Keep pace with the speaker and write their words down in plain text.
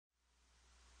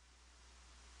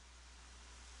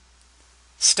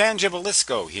Stan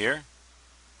Gibilisco here.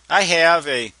 I have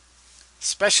a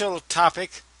special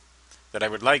topic that I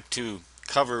would like to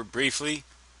cover briefly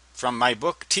from my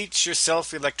book, Teach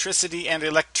Yourself Electricity and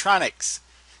Electronics,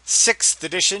 6th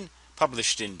edition,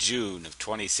 published in June of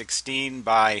 2016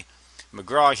 by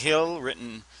McGraw-Hill,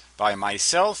 written by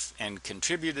myself and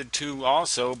contributed to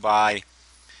also by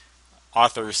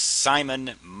author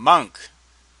Simon Monk,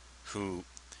 who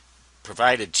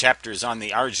provided chapters on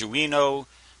the Arduino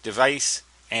device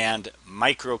and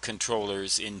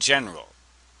microcontrollers in general.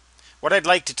 What I'd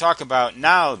like to talk about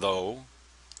now, though,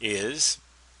 is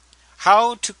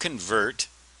how to convert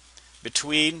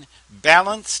between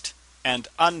balanced and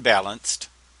unbalanced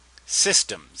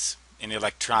systems in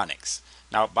electronics.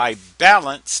 Now, by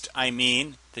balanced, I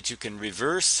mean that you can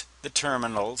reverse the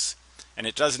terminals and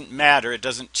it doesn't matter, it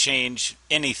doesn't change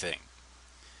anything.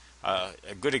 A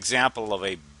good example of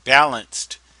a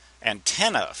balanced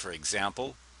antenna, for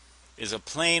example, is a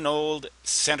plain old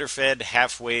center-fed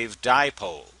half-wave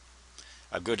dipole.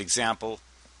 A good example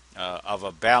of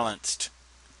a balanced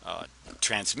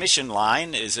transmission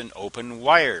line is an open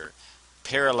wire,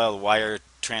 parallel wire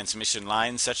transmission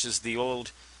line, such as the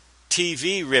old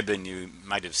TV ribbon you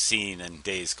might have seen in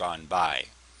days gone by.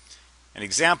 An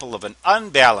example of an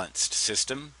unbalanced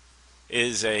system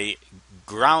is a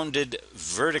grounded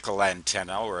vertical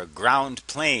antenna, or a ground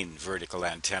plane vertical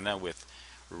antenna with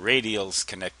radials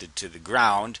connected to the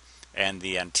ground and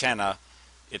the antenna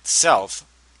itself,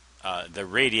 the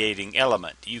radiating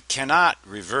element. You cannot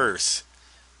reverse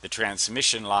the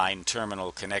transmission line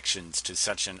terminal connections to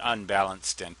such an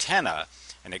unbalanced antenna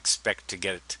and expect to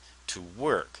get it to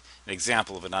work. An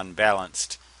example of an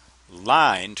unbalanced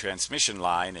line, transmission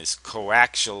line, is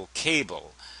coaxial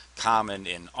cable, common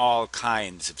in all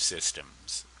kinds of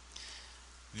systems.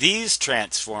 These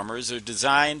transformers are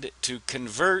designed to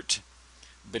convert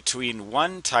between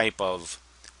one type of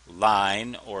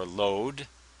line or load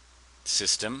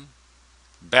system,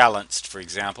 balanced for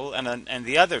example, and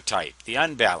the other type, the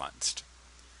unbalanced.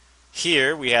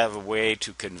 Here we have a way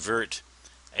to convert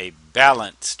a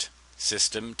balanced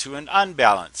system to an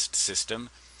unbalanced system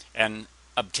and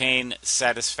obtain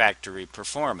satisfactory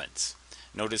performance.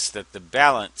 Notice that the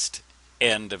balanced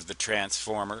end of the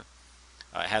transformer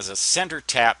has a center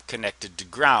tap connected to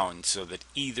ground so that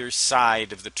either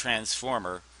side of the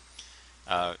transformer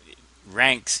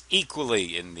ranks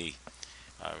equally in the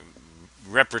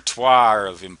repertoire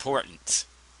of importance,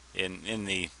 in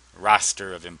the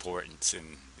roster of importance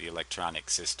in the electronic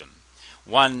system.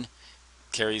 One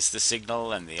carries the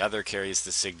signal and the other carries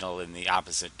the signal in the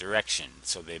opposite direction,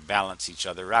 so they balance each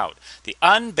other out. The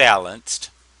unbalanced,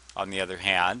 on the other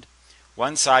hand,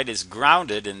 one side is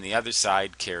grounded and the other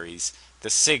side carries the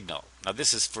signal. Now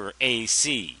this is for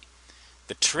AC.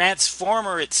 The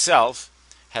transformer itself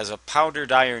has a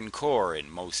powdered iron core in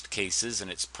most cases, and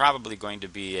it's probably going to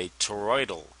be a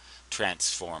toroidal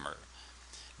transformer.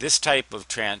 This type of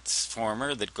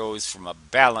transformer that goes from a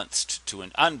balanced to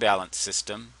an unbalanced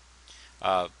system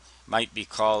might be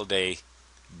called a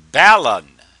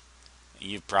balun.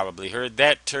 You've probably heard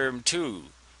that term too.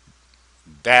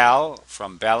 Bal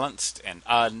from balanced and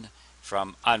un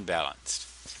from unbalanced.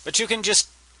 But you can just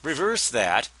reverse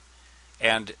that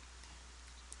and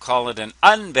call it an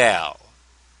unbal,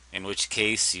 in which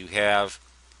case you have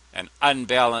an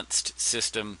unbalanced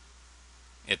system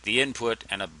at the input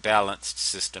and a balanced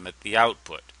system at the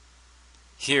output.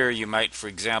 Here you might, for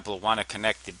example, want to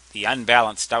connect the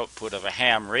unbalanced output of a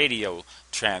ham radio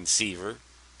transceiver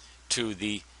to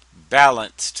the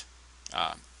unbalanced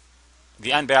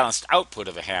output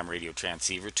of a ham radio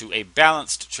transceiver to a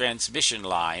balanced transmission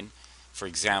line, for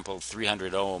example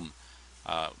 300 ohm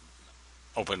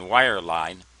open wire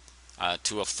line,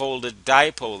 to a folded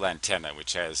dipole antenna,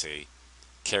 which has a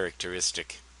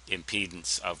characteristic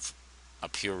impedance of a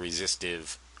pure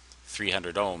resistive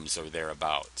 300 ohms or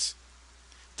thereabouts.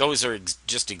 Those are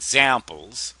just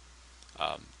examples.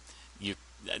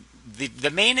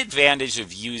 The main advantage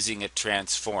of using a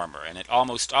transformer, and it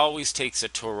almost always takes a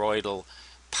toroidal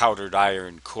powdered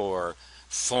iron core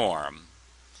form,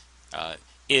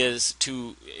 is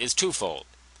twofold.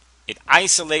 It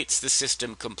isolates the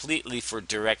system completely for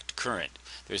direct current.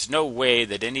 There's no way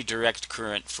that any direct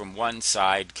current from one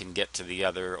side can get to the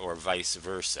other, or vice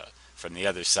versa, from the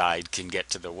other side can get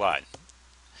to the one,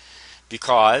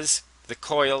 because the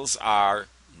coils are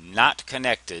not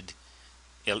connected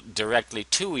directly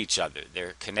to each other.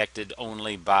 They're connected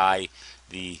only by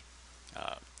the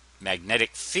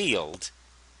magnetic field,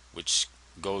 which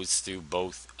goes through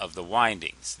both of the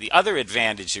windings. The other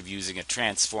advantage of using a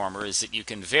transformer is that you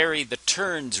can vary the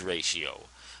turns ratio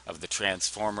of the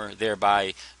transformer,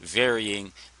 thereby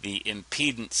varying the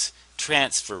impedance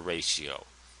transfer ratio.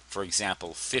 For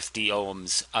example, 50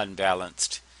 ohms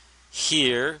unbalanced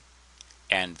here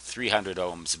and 300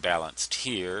 ohms balanced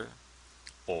here,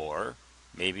 or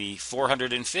maybe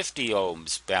 450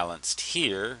 ohms balanced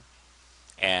here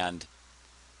and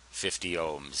 50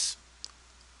 ohms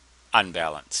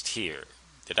unbalanced here.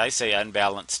 Did I say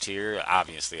unbalanced here?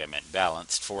 Obviously I meant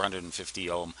balanced. 450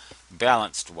 ohm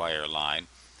balanced wire line.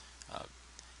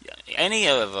 Any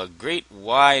of a great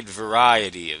wide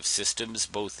variety of systems,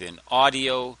 both in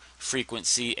audio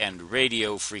frequency and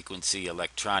radio frequency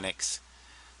electronics,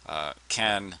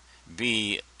 can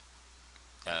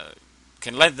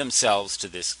lend themselves to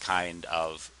this kind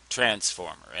of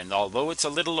transformer. And although it's a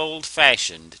little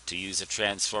old-fashioned to use a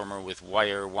transformer with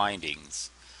wire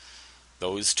windings,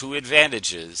 those two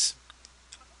advantages,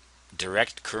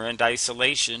 direct current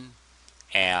isolation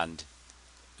and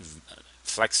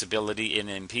flexibility in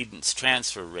impedance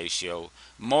transfer ratio,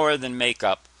 more than make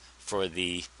up for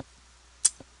the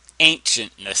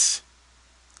ancientness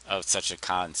of such a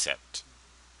concept.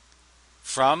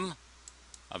 From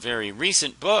a very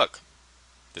recent book,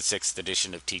 the 6th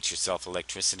edition of Teach Yourself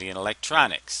Electricity and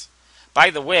Electronics. By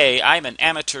the way, I'm an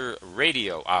amateur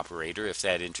radio operator, if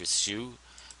that interests you.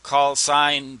 Call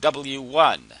sign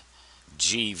W1,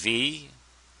 GV,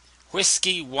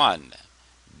 Whiskey 1,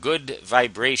 good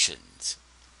vibrations.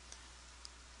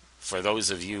 For those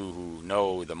of you who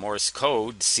know the Morse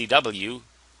code, CW,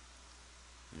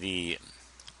 the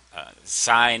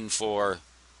sign for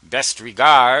best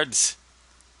regards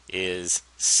is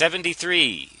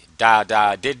 73, da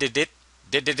da did did did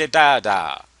did did da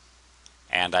da.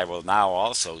 And I will now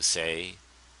also say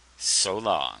so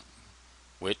long,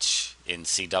 which in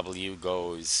CW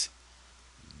goes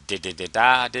did did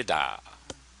da da da.